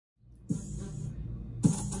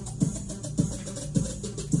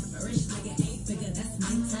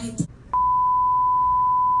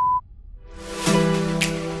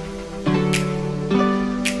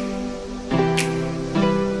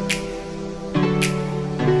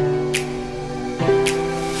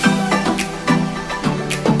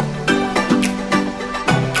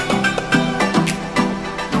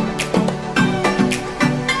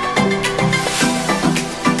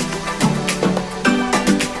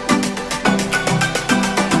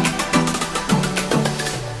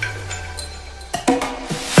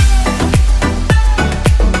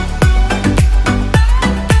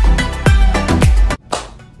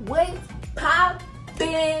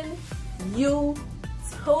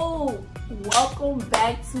Welcome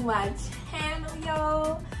back to my channel,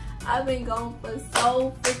 y'all. I've been gone for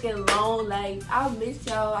so freaking long. Like, I miss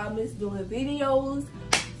y'all. I miss doing videos,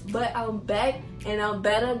 but I'm back and I'm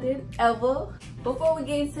better than ever. Before we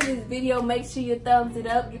get into this video, make sure you thumbs it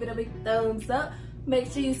up, give it a big thumbs up.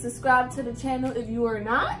 Make sure you subscribe to the channel if you are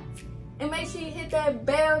not, and make sure you hit that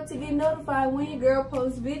bell to get notified when your girl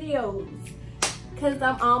posts videos, because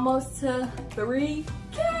I'm almost to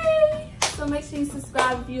 3K. So make sure you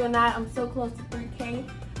subscribe if you are not. I'm so close to 3K.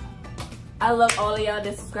 I love all of y'all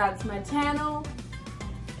that subscribe to my channel.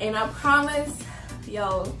 And I promise,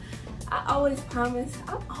 yo, I always promise,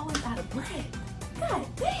 I'm always out of breath. God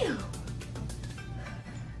damn.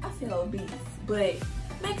 I feel obese. But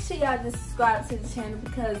make sure y'all just subscribe to the channel,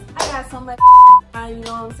 because I got so much, you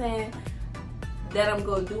know what I'm saying, that I'm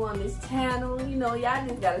gonna do on this channel. You know, y'all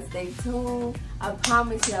just gotta stay tuned. I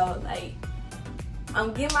promise y'all, like,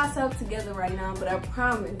 I'm getting myself together right now, but I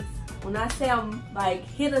promise, when I say I'm like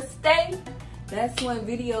here to stay, that's when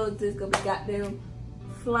videos just gonna be goddamn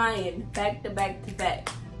flying back to back to back.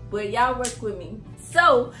 But y'all work with me.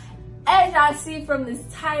 So, as y'all see from this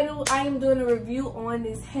title, I am doing a review on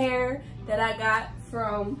this hair that I got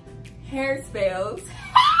from Hairspells.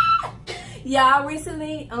 Y'all,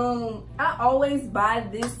 recently, I always buy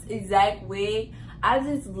this exact wig. I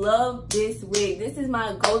just love this wig. This is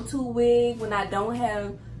my go-to wig when I don't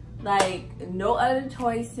have like no other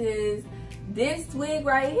choices. This wig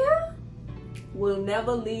right here will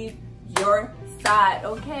never leave your side,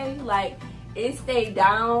 okay? Like, it stay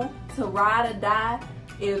down to ride or die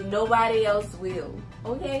if nobody else will,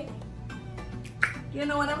 okay? You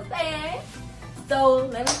know what I'm saying? So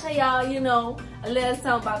let me tell y'all, you know, a little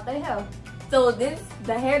something about the hair. So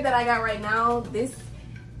the hair that I got right now, this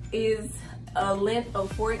is a length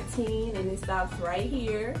of 14 and it stops right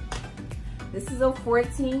here. This is a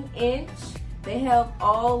 14 inch. They have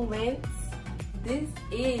all lengths. This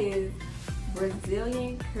is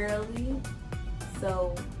Brazilian curly.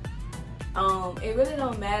 So it really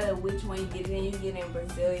don't matter which one you get in. You get in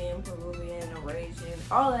Brazilian, Peruvian, Eurasian,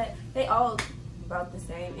 all that. They all about the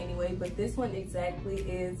same anyway, but this one exactly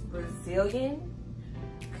is Brazilian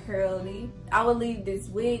curly. I will leave this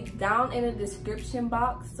wig down in the description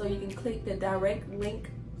box so you can click the direct link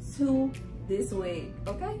to this wig,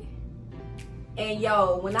 okay? And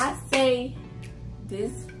yo, when I say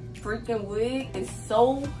this freaking wig is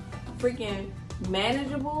so freaking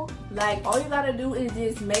manageable, like, all you gotta do is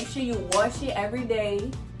just make sure you wash it every day.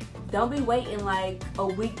 Don't be waiting like a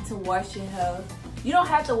week to wash your hair. You don't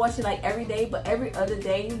have to wash it like every day, but every other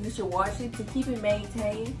day you should wash it to keep it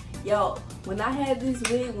maintained. Yo, when I had this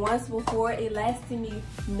wig once before, it lasted me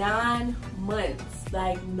 9 months.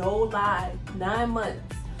 Like, no lie, 9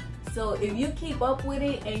 months. So if you keep up with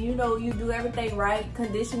it and you know you do everything right,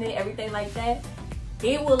 condition it, everything like that,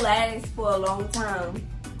 it will last for a long time.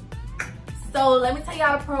 So let me tell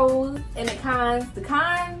y'all the pros and the cons. The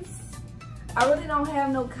cons, I really don't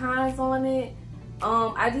have no cons on it.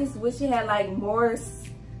 I just wish it had like more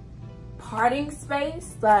parting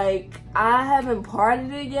space. Like, I haven't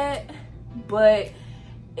parted it yet, but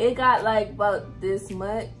it got like about this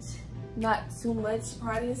much, not too much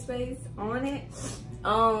parting space on it.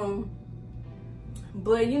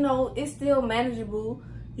 But you know, it's still manageable.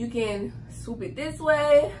 You can swoop it this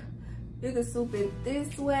way, you can swoop it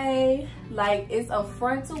this way. Like, it's a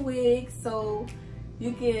frontal wig, so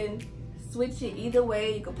you can switch it either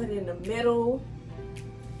way. You can put it in the middle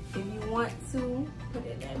if you want to.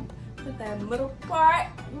 Put that middle part,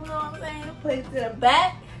 you know what I'm saying? Put it to the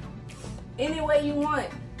back. Any way you want,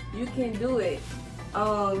 you can do it.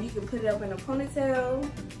 You can put it up in a ponytail.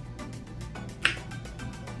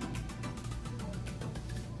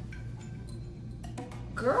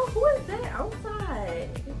 Girl, who is that outside?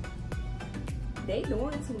 They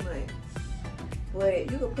doing too much.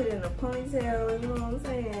 But you can put it in a ponytail, you know what I'm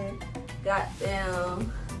saying?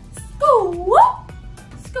 Goddamn.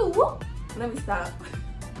 Scoop. Let me stop.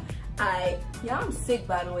 Alright, y'all, I'm sick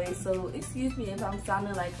by the way, so excuse me if I'm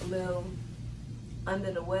sounding like a little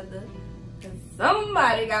under the weather, because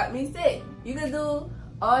somebody got me sick. You can do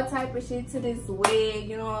all type of shit to this wig,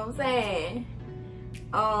 you know what I'm saying?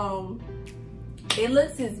 It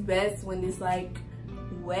looks its best when it's like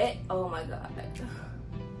wet. Oh my god.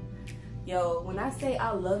 Yo, when I say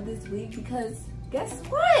I love this wig, because guess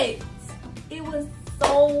what? It was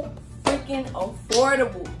so freaking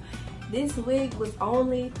affordable. This wig was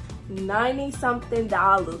only $90 something.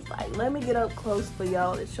 Like, let me get up close for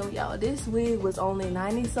y'all to show y'all. This wig was only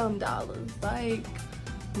 $90 some. Like,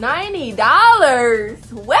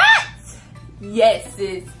 $90. What? Yes,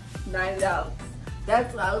 it's $90.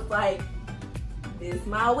 That's why I was like, This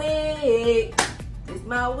my wig. This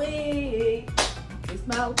my wig. This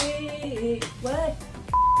my wig. What?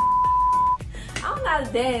 I don't know how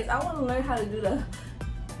to dance. I want to learn how to do the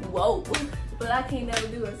whoa, but I can't never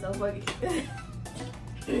do it, so fuck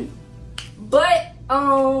it. But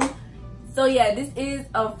so yeah, this is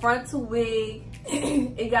a frontal wig.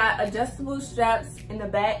 It got adjustable straps in the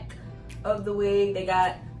back of the wig. They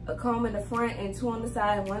got a comb in the front and 2 on the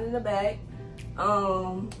side and 1 in the back.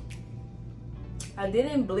 I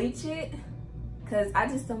didn't bleach it because I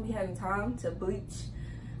just don't be having time to bleach.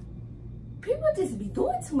 People just be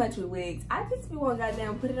doing too much with wigs. I just be wanting to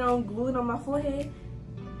goddamn put it on, glue it on my forehead,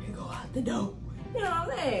 and go out the door. You know what I'm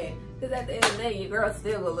saying? Because at the end of the day, your girl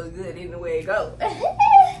still gonna look good either way it goes.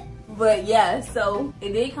 But yeah, so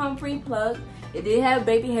it did come pre-plucked. It did have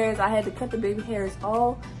baby hairs. I had to cut the baby hairs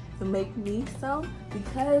off to make me some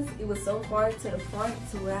because it was so far to the front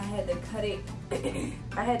to where I had to cut it.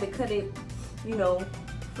 I had to cut it, you know,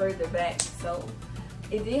 further back. So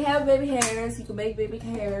it did have baby hairs. You can make baby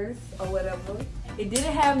hairs or whatever. It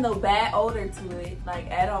didn't have no bad odor to it, like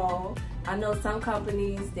at all. I know some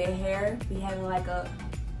companies, their hair be having like a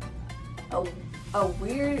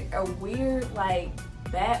weird like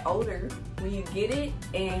bad odor when you get it,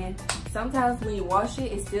 and sometimes when you wash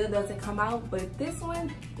it, it still doesn't come out. But this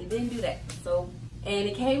one, it didn't do that. So, and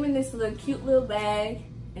it came in this little cute little bag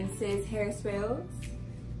and says Hairspells,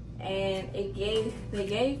 and they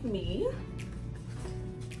gave me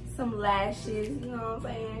some lashes. You know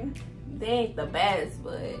what I'm saying? They ain't the best,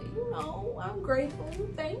 but you know, I'm grateful.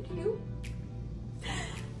 Thank you.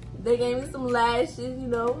 They gave me some lashes, you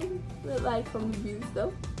know, like from the beauty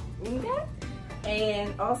stuff. Okay.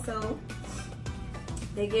 And also,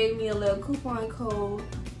 they gave me a little coupon code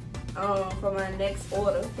for my next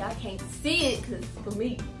order. Y'all can't see it because it's for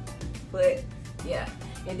me, but yeah.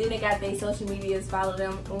 And then they got their social medias. Follow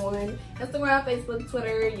them on Instagram, Facebook,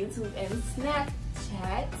 Twitter, YouTube, and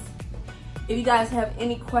Snapchat. If you guys have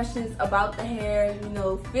any questions about the hair, you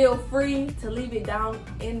know, feel free to leave it down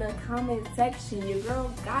in the comment section. Your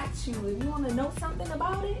girl got you. If you want to know something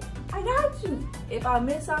about it, I got you. If I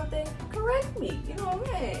miss something, correct me. You know what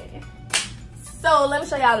I mean? So let me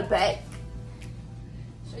show y'all the back.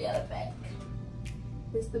 Show y'all the back.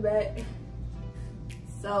 This the back.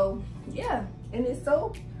 So yeah, and it's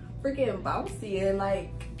so freaking bouncy and like.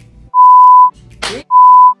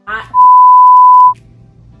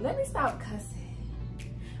 Let me stop cussing.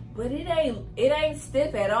 But it ain't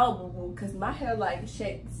stiff at all, boo-boo, cause my hair like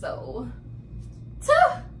shaped, so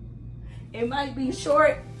it might be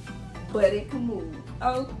short, but it can move.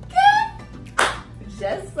 Okay?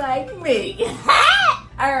 Just like me.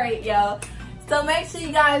 Alright, y'all. So make sure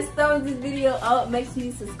you guys thumbs this video up. Make sure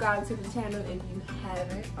you subscribe to the channel if you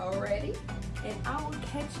haven't already. And I will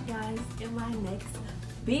catch you guys in my next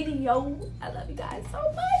video. I love you guys so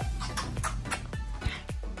much.